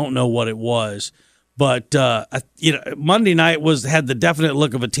too. I don't know what it was, but Monday night had the definite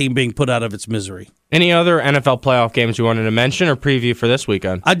look of a team being put out of its misery. Any other NFL playoff games you wanted to mention or preview for this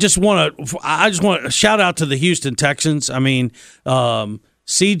weekend? I just want to shout out to the Houston Texans. I mean,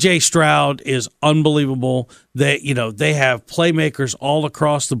 C.J. Stroud is unbelievable. They have playmakers all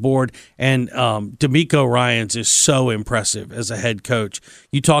across the board, and DeMeco Ryans is so impressive as a head coach.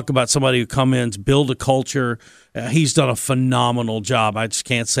 You talk about somebody who come in, build a culture. He's done a phenomenal job. I just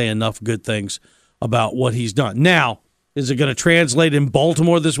can't say enough good things about what he's done. Now, is it going to translate in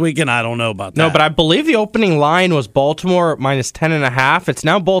Baltimore this weekend? I don't know about that. No, but I believe the opening line was Baltimore minus 10.5. It's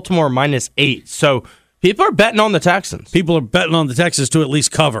now Baltimore minus 8. So people are betting on the Texans. People are betting on the Texans to at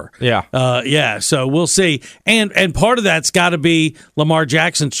least cover. Yeah. So we'll see. And part of that's got to be Lamar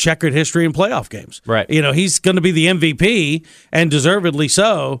Jackson's checkered history in playoff games. Right. He's going to be the MVP, and deservedly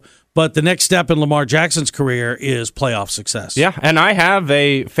so. But the next step in Lamar Jackson's career is playoff success. Yeah, and I have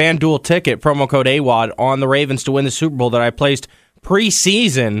a FanDuel ticket, promo code AWadd, on the Ravens to win the Super Bowl that I placed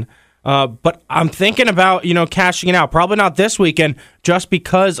preseason. But I'm thinking about, cashing it out. Probably not this weekend, just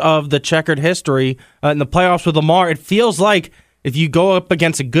because of the checkered history in the playoffs with Lamar. It feels like if you go up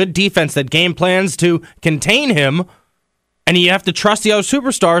against a good defense that game plans to contain him, and you have to trust the other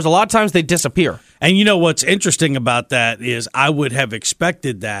superstars, a lot of times they disappear. And what's interesting about that is I would have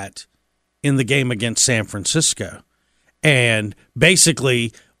expected that in the game against San Francisco. And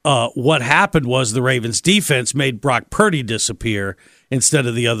basically what happened was the Ravens' defense made Brock Purdy disappear instead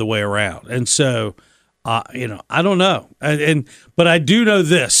of the other way around. And so, I don't know. But I do know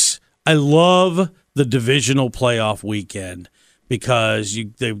this. I love the divisional playoff weekend because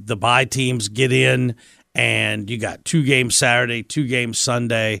the bye teams get in, and you got 2 games Saturday, 2 games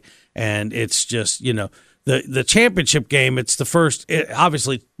Sunday, and it's just, the championship game, it's the first,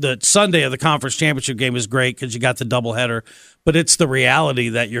 obviously the Sunday of the conference championship game is great because you got the doubleheader, but it's the reality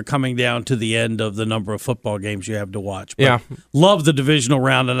that you're coming down to the end of the number of football games you have to watch. But yeah. Love the divisional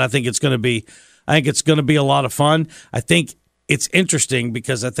round, and I think it's going to be a lot of fun. I think it's interesting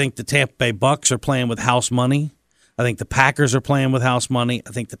because I think the Tampa Bay Bucks are playing with house money. I think the Packers are playing with house money.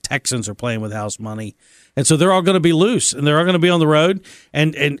 I think the Texans are playing with house money. And so they're all going to be loose, and they're all going to be on the road.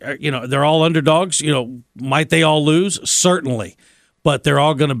 And they're all underdogs. Might they all lose? Certainly. But they're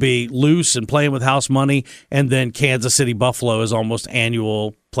all going to be loose and playing with house money. And then Kansas City Buffalo is almost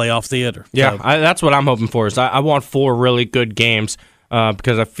annual playoff theater. Yeah, so, that's what I'm hoping for. Is I want 4 really good games.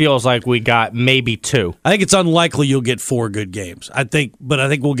 Because it feels like we got maybe 2. I think it's unlikely you'll get 4 good games. I think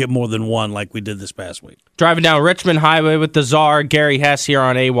we'll get more than 1 like we did this past week. Driving down Richmond Highway with the Czar, Gary Hess here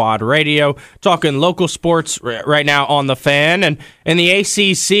on AWadd Radio, talking local sports right now on the Fan. And in the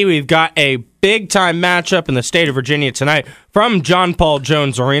ACC, we've got a big-time matchup in the state of Virginia tonight from John Paul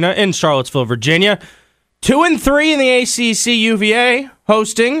Jones Arena in Charlottesville, Virginia. 2-3 in the ACC, UVA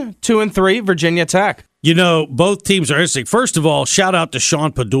hosting 2-3 Virginia Tech. Both teams are interesting. First of all, shout out to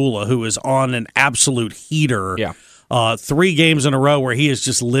Sean Padula, who is on an absolute heater. Yeah. 3 games in a row where he has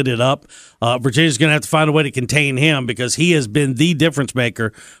just lit it up. Virginia's going to have to find a way to contain him because he has been the difference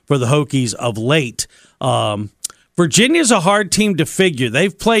maker for the Hokies of late. Virginia's a hard team to figure.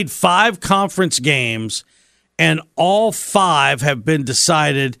 They've played 5 conference games, and all 5 have been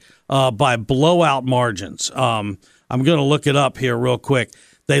decided by blowout margins. I'm going to look it up here real quick.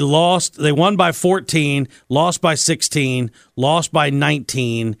 They won by 14, lost by 16, lost by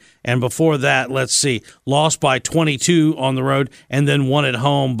 19, and before that, lost by 22 on the road, and then won at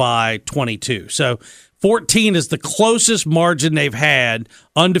home by 22. So 14 is the closest margin they've had,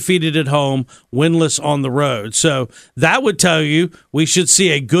 undefeated at home, winless on the road. So that would tell you we should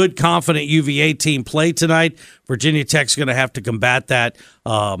see a good, confident UVA team play tonight. Virginia Tech's going to have to combat that.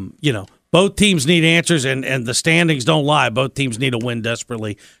 Both teams need answers, and the standings don't lie. Both teams need a win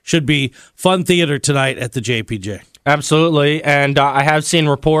desperately. Should be fun theater tonight at the JPJ. Absolutely, and I have seen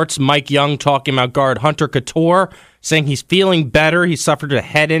reports, Mike Young talking about guard Hunter Couture saying he's feeling better. He suffered a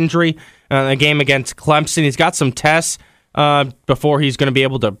head injury in a game against Clemson. He's got some tests before he's going to be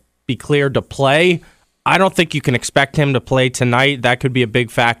able to be cleared to play. I don't think you can expect him to play tonight. That could be a big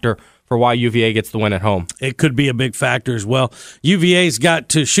factor for why UVA gets the win at home. It could be a big factor as well. UVA's got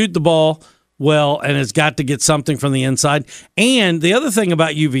to shoot the ball well, and has got to get something from the inside. And the other thing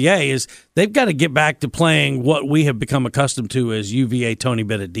about UVA is they've got to get back to playing what we have become accustomed to as UVA Tony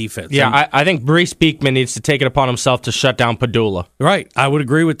Bennett defense. Yeah, I think Brees Beekman needs to take it upon himself to shut down Padula. Right. I would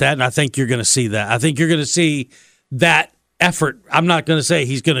agree with that, and I think you're going to see that. I think you're going to see that effort. I'm not going to say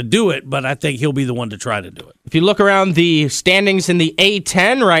he's going to do it, but I think he'll be the one to try to do it. If you look around the standings in the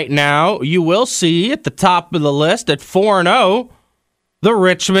A10 right now, you will see at the top of the list at 4-0, the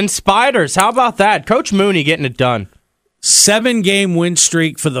Richmond Spiders. How about that? Coach Mooney getting it done. 7-game win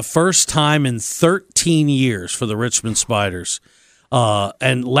streak for the first time in 13 years for the Richmond Spiders.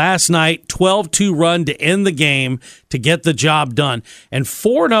 And last night, 12-2 run to end the game to get the job done. And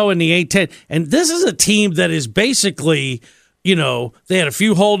 4-0 in the A10. And this is a team that is basically, they had a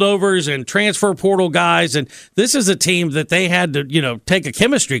few holdovers and transfer portal guys. And this is a team that they had to, take a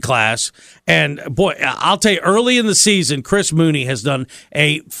chemistry class. And, boy, I'll tell you, early in the season, Chris Mooney has done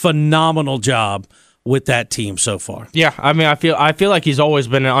a phenomenal job with that team so far. Yeah, I mean, I feel like he's always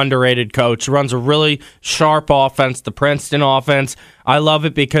been an underrated coach. Runs a really sharp offense, the Princeton offense. I love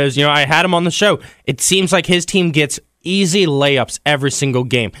it because, I had him on the show. It seems like his team gets easy layups every single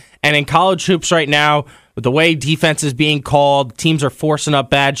game. And in college hoops right now, with the way defense is being called, teams are forcing up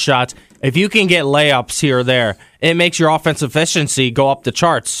bad shots. If you can get layups here or there, it makes your offensive efficiency go up the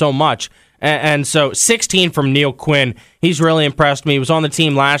charts so much. And so 16 from Neil Quinn. He's really impressed me. He was on the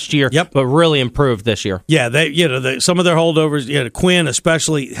team last year, but really improved this year. Yeah, some of their holdovers, Quinn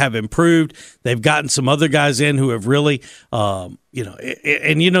especially, have improved. They've gotten some other guys in who have really,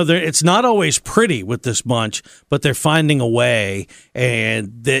 it's not always pretty with this bunch, but they're finding a way.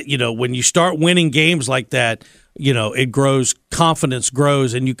 And that, when you start winning games like that, it grows, confidence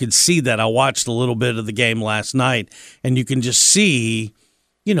grows, and you can see that. I watched a little bit of the game last night, and you can just see,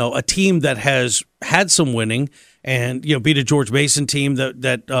 a team that has had some winning and, beat a George Mason team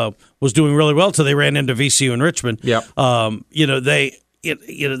that was doing really well till they ran into VCU in Richmond. Yep.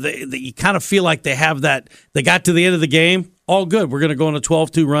 You kind of feel like they have that. They got to the end of the game. All good. We're going to go on a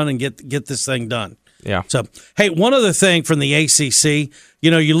 12-2 run and get this thing done. Yeah. So, hey, one other thing from the ACC,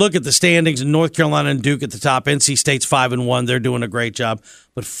 you look at the standings in North Carolina and Duke at the top. NC State's 5-1. They're doing a great job.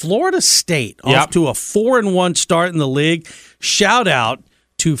 But Florida State off to a 4-1 start in the league. Shout out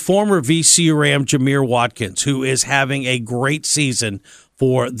to former VCU Ram Jameer Watkins, who is having a great season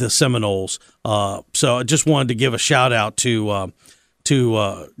for the Seminoles. So I just wanted to give a shout out to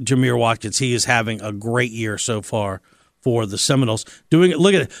Jameer Watkins. He is having a great year so far for the Seminoles.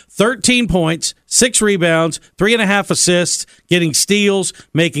 Look at it, 13 points, 6 rebounds, 3.5 assists, getting steals,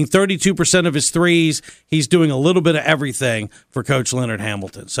 making 32% of his threes. He's doing a little bit of everything for Coach Leonard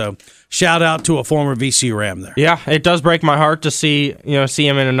Hamilton. So shout out to a former VCU Ram there. Yeah, it does break my heart to see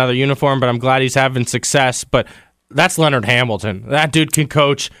him in another uniform, but I'm glad he's having success. But that's Leonard Hamilton. That dude can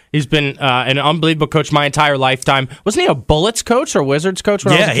coach. He's been an unbelievable coach my entire lifetime. Wasn't he a Bullets coach or Wizards coach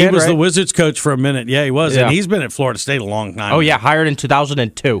when I was a kid, he was right? the Wizards coach for a minute. Yeah, he was. Yeah. And he's been at Florida State a long time. Oh, yeah, hired in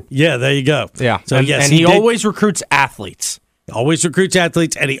 2002. Yeah, there you go. Yeah, so, and he always recruits athletes. Always recruits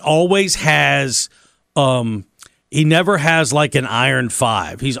athletes, and he always has he never has like an iron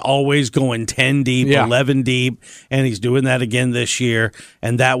 5. He's always going 10 deep, 11 deep, and he's doing that again this year.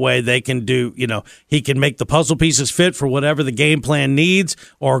 And that way they can do, he can make the puzzle pieces fit for whatever the game plan needs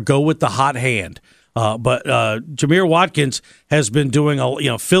or go with the hot hand. But Jameer Watkins has been doing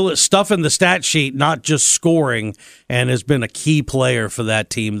stuff in the stat sheet, not just scoring, and has been a key player for that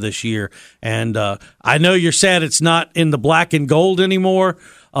team this year. And I know you're sad it's not in the black and gold anymore,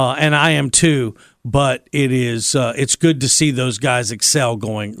 and I am too. But it is it's good to see those guys excel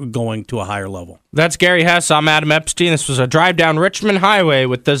going to a higher level. That's Gary Hess. I'm Adam Epstein. This was a Drive Down Richmond Highway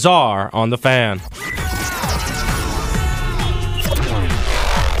with the Czar on the Fan.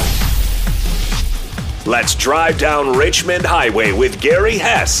 Let's drive down Richmond Highway with Gary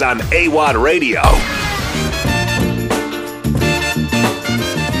Hess on AWadd Radio.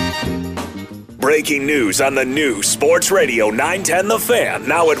 Breaking news on the new Sports Radio 910 The Fan,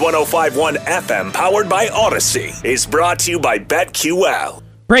 now at 105.1 FM, powered by Odyssey, is brought to you by BetQL.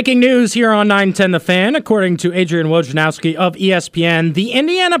 Breaking news here on 910 The Fan. According to Adrian Wojnarowski of ESPN, the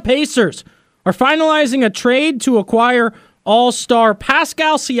Indiana Pacers are finalizing a trade to acquire All-Star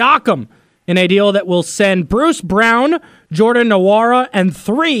Pascal Siakam in a deal that will send Bruce Brown, Jordan Nwora, and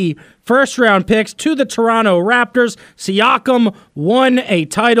 3 first-round picks to the Toronto Raptors. Siakam won a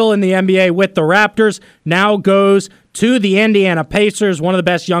title in the NBA with the Raptors, now goes to the Indiana Pacers, one of the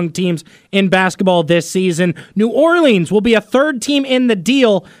best young teams in basketball this season. New Orleans will be a third team in the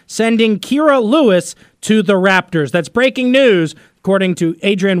deal, sending Kira Lewis to the Raptors. That's breaking news, according to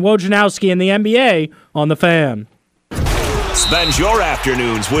Adrian Wojnarowski in the NBA on The Fan. Spend your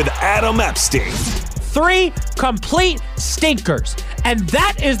afternoons with Adam Epstein. 3 complete stinkers. And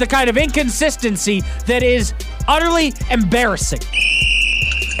that is the kind of inconsistency that is utterly embarrassing.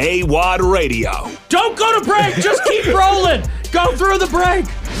 AWadd Radio. Don't go to break. Just keep rolling. Go through the break.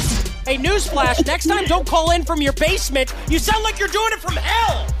 Hey, newsflash. Next time, don't call in from your basement. You sound like you're doing it from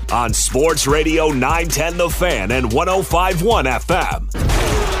hell. On Sports Radio 910 The Fan and 105.1 FM.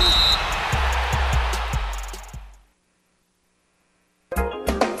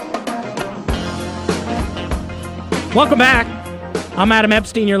 Welcome back. I'm Adam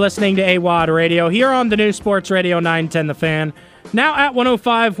Epstein. You're listening to AWadd Radio here on the new Sports Radio 910 The Fan. Now at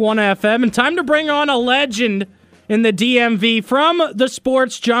 105.1 FM, and time to bring on a legend in the DMV from the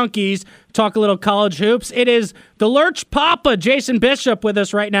Sports Junkies. Talk a little college hoops. It is the Lurch Papa, Jason Bishop, with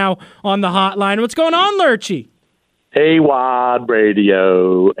us right now on the hotline. What's going on, Lurchy? AWadd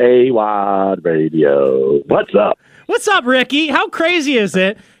Radio. AWadd Radio. What's up? What's up, Ricky? How crazy is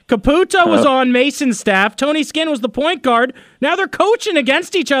it? Caputo was on Mason's staff. Tony Skinn was the point guard. Now they're coaching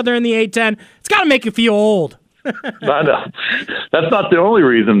against each other in the A-10. It's got to make you feel old. I know. That's not the only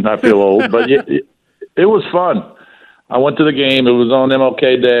reason I feel old, but it was fun. I went to the game. It was on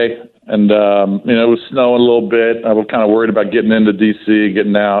MLK Day, and it was snowing a little bit. I was kind of worried about getting into D.C.,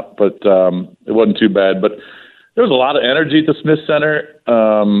 getting out, but it wasn't too bad. But there was a lot of energy at the Smith Center.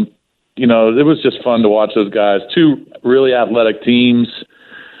 It was just fun to watch those guys. 2 really athletic teams.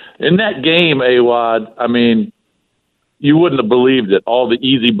 In that game, AWadd, I mean, you wouldn't have believed it, all the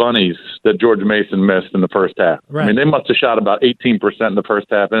easy bunnies that George Mason missed in the first half. Right. I mean, they must have shot about 18% in the first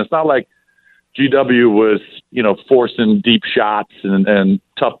half. And it's not like GW was, forcing deep shots and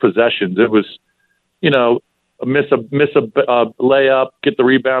tough possessions. It was, miss a layup, get the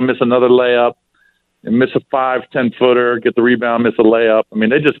rebound, miss another layup, and miss a 5-10-footer, get the rebound, miss a layup. I mean,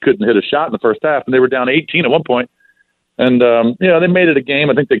 they just couldn't hit a shot in the first half, and they were down 18 at one point. And, they made it a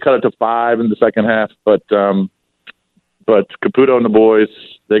game. I think they cut it to 5 in the second half. But Caputo and the boys,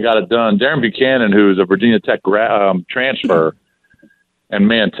 they got it done. Darren Buchanan, who's a Virginia Tech transfer, and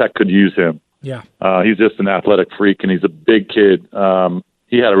man, Tech could use him. Yeah. He's just an athletic freak, and he's a big kid.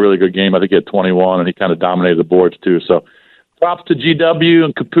 He had a really good game. I think he had 21, and he kind of dominated the boards too. So props to GW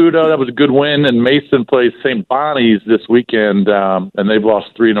and Caputo. That was a good win. And Mason plays St. Bonnie's this weekend, and they've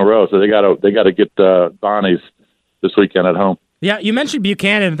lost 3 in a row. So they got to get Bonnie's this weekend at home. Yeah, you mentioned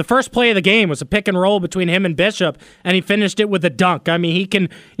Buchanan. The first play of the game was a pick and roll between him and Bishop, and he finished it with a dunk. I mean, he can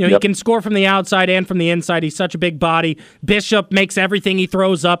score from the outside and from the inside. He's such a big body. Bishop makes everything he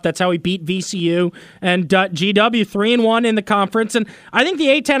throws up. That's how he beat VCU. And GW 3-1 in the conference. And I think the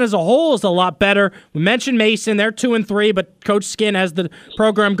A-10 as a whole is a lot better. We mentioned Mason; they're 2-3, but Coach Skinn has the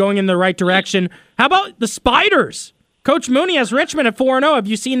program going in the right direction. How about the Spiders? Coach Mooney has Richmond at 4-0. Have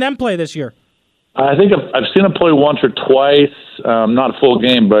you seen them play this year? I think I've seen him play once or twice, not a full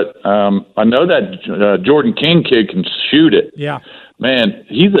game, but I know that Jordan King kid can shoot it. Yeah. Man,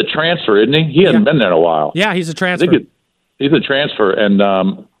 he's a transfer, isn't he? He hasn't been there in a while. Yeah, he's a transfer. He's a transfer, and,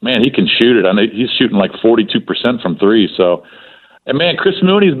 man, he can shoot it. I know he's shooting like 42% from 3, so. And, man, Chris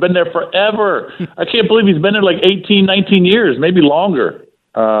Mooney's been there forever. I can't believe he's been there like 18, 19 years, maybe longer.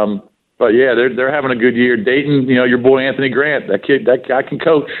 But, yeah, they're having a good year. Dayton, your boy Anthony Grant, that guy can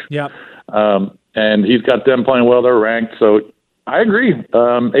coach. Yeah. And he's got them playing well. They're ranked. So I agree.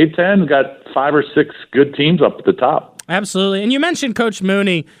 A-10 got 5 or 6 good teams up at the top. Absolutely. And you mentioned Coach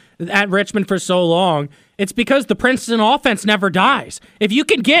Mooney at Richmond for so long. It's because the Princeton offense never dies. If you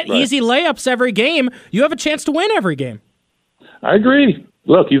can get easy layups every game, you have a chance to win every game. I agree.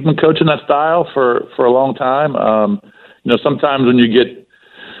 Look, he's been coaching that style for a long time. Sometimes when you get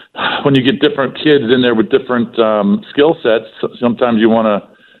different kids in there with different skill sets, sometimes you want to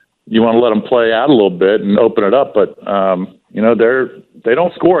let them play out a little bit and open it up, but they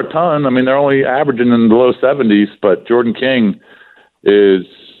don't score a ton. I mean, they're only averaging in the low 70s, but Jordan King is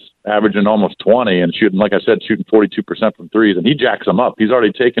averaging almost 20 and shooting 42% from threes, and he jacks them up. He's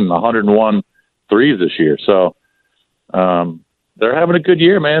already taken 101 threes this year, so they're having a good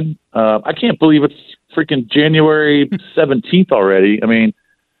year, man. I can't believe it's freaking January 17th already. I mean,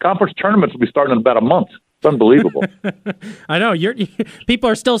 conference tournaments will be starting in about a month. It's unbelievable. I know.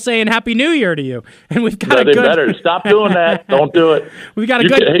 People are still saying Happy New Year to you, and we've got they better stop doing that. Don't do it. We've got a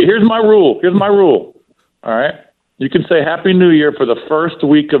good. Here's my rule. All right, You can say Happy New Year for the first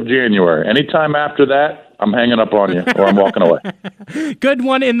week of January. Anytime after that, I'm hanging up on you or I'm walking away. Good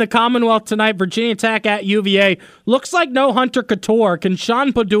one in the Commonwealth tonight. Virginia Tech at UVA. Looks like no Hunter Couture. Can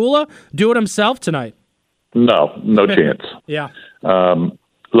Sean Padula do it himself tonight? No chance. Yeah.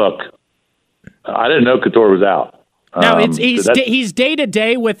 Look, I didn't know Couture was out. Now, he's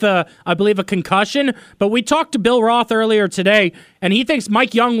day-to-day with, I believe, a concussion, but we talked to Bill Roth earlier today, and he thinks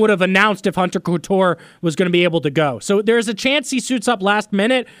Mike Young would have announced if Hunter Couture was going to be able to go. So there's a chance he suits up last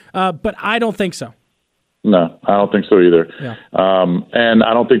minute, but I don't think so. No, I don't think so either. Yeah. And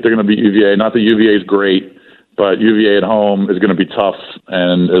I don't think they're going to beat UVA. Not that UVA is great, but UVA at home is going to be tough,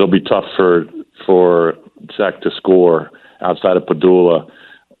 and it'll be tough for Tech to score outside of Padula.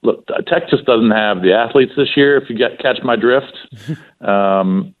 Look, Tech just doesn't have the athletes this year, if you catch my drift.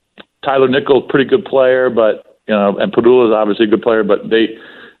 Tyler Nichols, pretty good player, but, and Padula is obviously a good player, but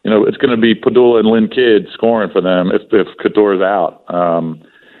it's going to be Padula and Lynn Kidd scoring for them if Couture is out.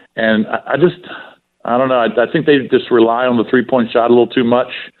 And I don't know. I think they just rely on the 3-point shot a little too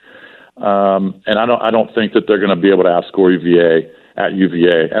much. And I don't think that they're going to be able to outscore UVA at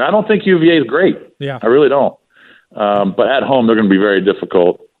UVA. And I don't think UVA is great. Yeah. I really don't. But at home, they're going to be very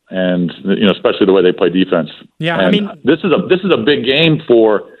difficult. And especially the way they play defense. Yeah, and this is a big game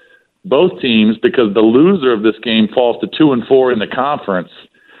for both teams because the loser of this game falls to 2-4 in the conference.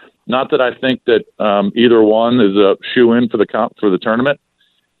 Not that I think that either one is a shoe-in for the tournament,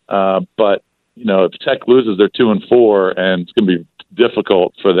 but if Tech loses, they're 2-4, and it's going to be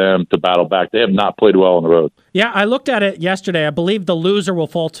difficult for them to battle back. They have not played well on the road. Yeah, I looked at it yesterday. I believe the loser will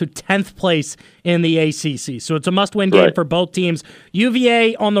fall to 10th place in the ACC. So it's a must-win game for both teams.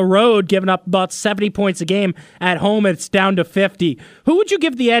 UVA on the road giving up about 70 points a game. At home, it's down to 50. Who would you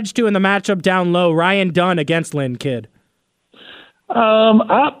give the edge to in the matchup down low? Ryan Dunn against Lynn Kidd? That's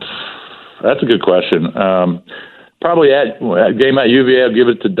a good question. Probably at game at UVA, I'll give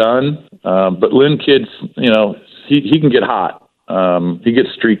it to Dunn. But Lynn Kidd's, he can get hot. He gets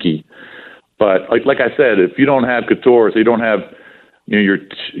streaky, but like I said, if you don't have Couture, so you don't have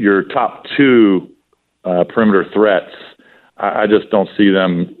your top two perimeter threats, I just don't see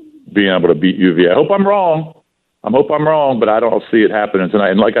them being able to beat UVA. I hope I'm wrong. But I don't see it happening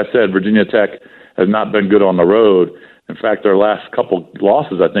tonight. And like I said, Virginia Tech has not been good on the road. In fact, their last couple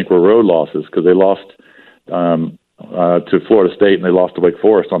losses, I think, were road losses because they lost to Florida State and they lost to Wake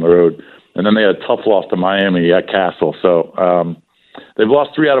Forest on the road. And then they had a tough loss to Miami at Castle. So they've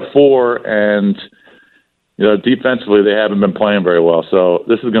lost 3 out of 4, and defensively they haven't been playing very well. So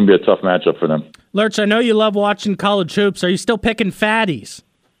this is going to be a tough matchup for them. Lurch, I know you love watching college hoops. Are you still picking fatties?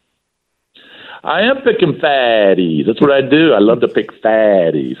 I am picking fatties. That's what I do. I love to pick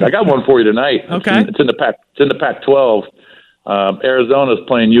fatties. I got one for you tonight. Okay. It's in the Pac-12. Arizona's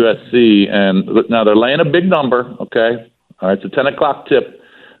playing USC, and now they're laying a big number. Okay, all right. It's a 10:00 tip.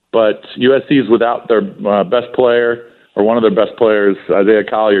 But USC is without their best player, or one of their best players, Isaiah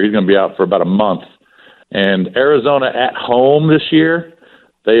Collier. He's going to be out for about a month. And Arizona at home this year,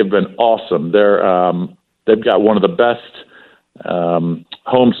 they have been awesome. They've got one of the best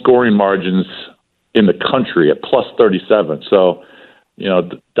home scoring margins in the country at plus 37. So,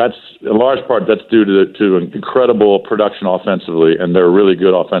 that's in large part that's due to an incredible production offensively, and they're really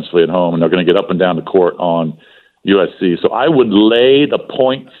good offensively at home, and they're going to get up and down the court on USC. So I would lay the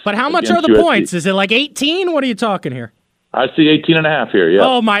points. But how much are the USC. points? Is it like 18? What are you talking here? I see 18.5 here, yeah.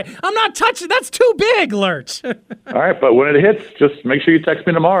 Oh, my. I'm not touching. That's too big, Lurch. All right, but when it hits, just make sure you text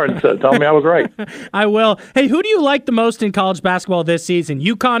me tomorrow and tell me I was right. I will. Hey, who do you like the most in college basketball this season?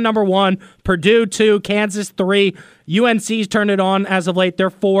 UConn number 1, Purdue 2, Kansas 3. UNC's turned it on as of late. They're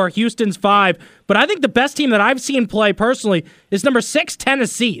 4, Houston's 5. But I think the best team that I've seen play personally is number 6,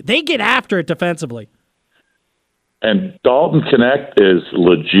 Tennessee. They get after it defensively. And Dalton Connect is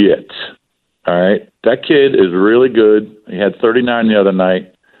legit. All right. That kid is really good. He had 39 the other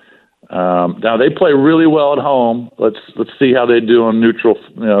night. Now they play really well at home. Let's see how they do on neutral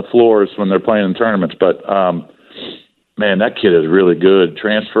floors when they're playing in tournaments. But man, that kid is really good.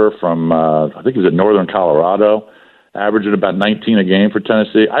 Transfer from I think he was at Northern Colorado, averaging about 19 a game for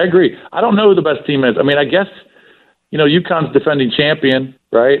Tennessee. I agree. I don't know who the best team is. I mean, I guess UConn's defending champion,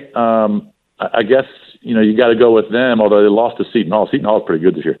 right? I guess you got to go with them. Although they lost to Seton Hall. Seton Hall is pretty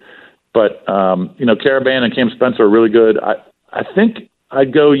good this year. But, Caravan and Cam Spencer are really good. I think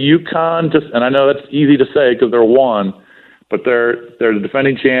I'd go UConn, and I know that's easy to say because they're 1, but they're the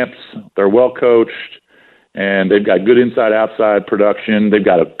defending champs. They're well coached, and they've got good inside-outside production. They've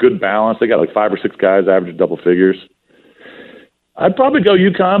got a good balance. They got like 5 or 6 guys averaging double figures. I'd probably go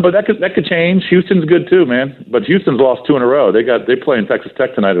UConn, but that could change. Houston's good too, man. But Houston's lost 2 in a row. They play in Texas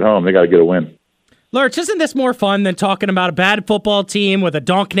Tech tonight at home. They got to get a win. Lurch, isn't this more fun than talking about a bad football team with a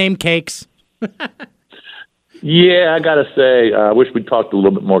donk named Cakes? Yeah, I got to say, I wish we talked a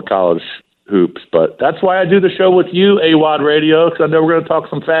little bit more college hoops, but that's why I do the show with you, AWadd Radio, because I know we're going to talk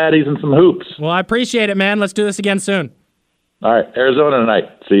some fatties and some hoops. Well, I appreciate it, man. Let's do this again soon. All right, Arizona tonight.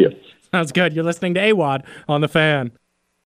 See you. Sounds good. You're listening to AWadd on The Fan.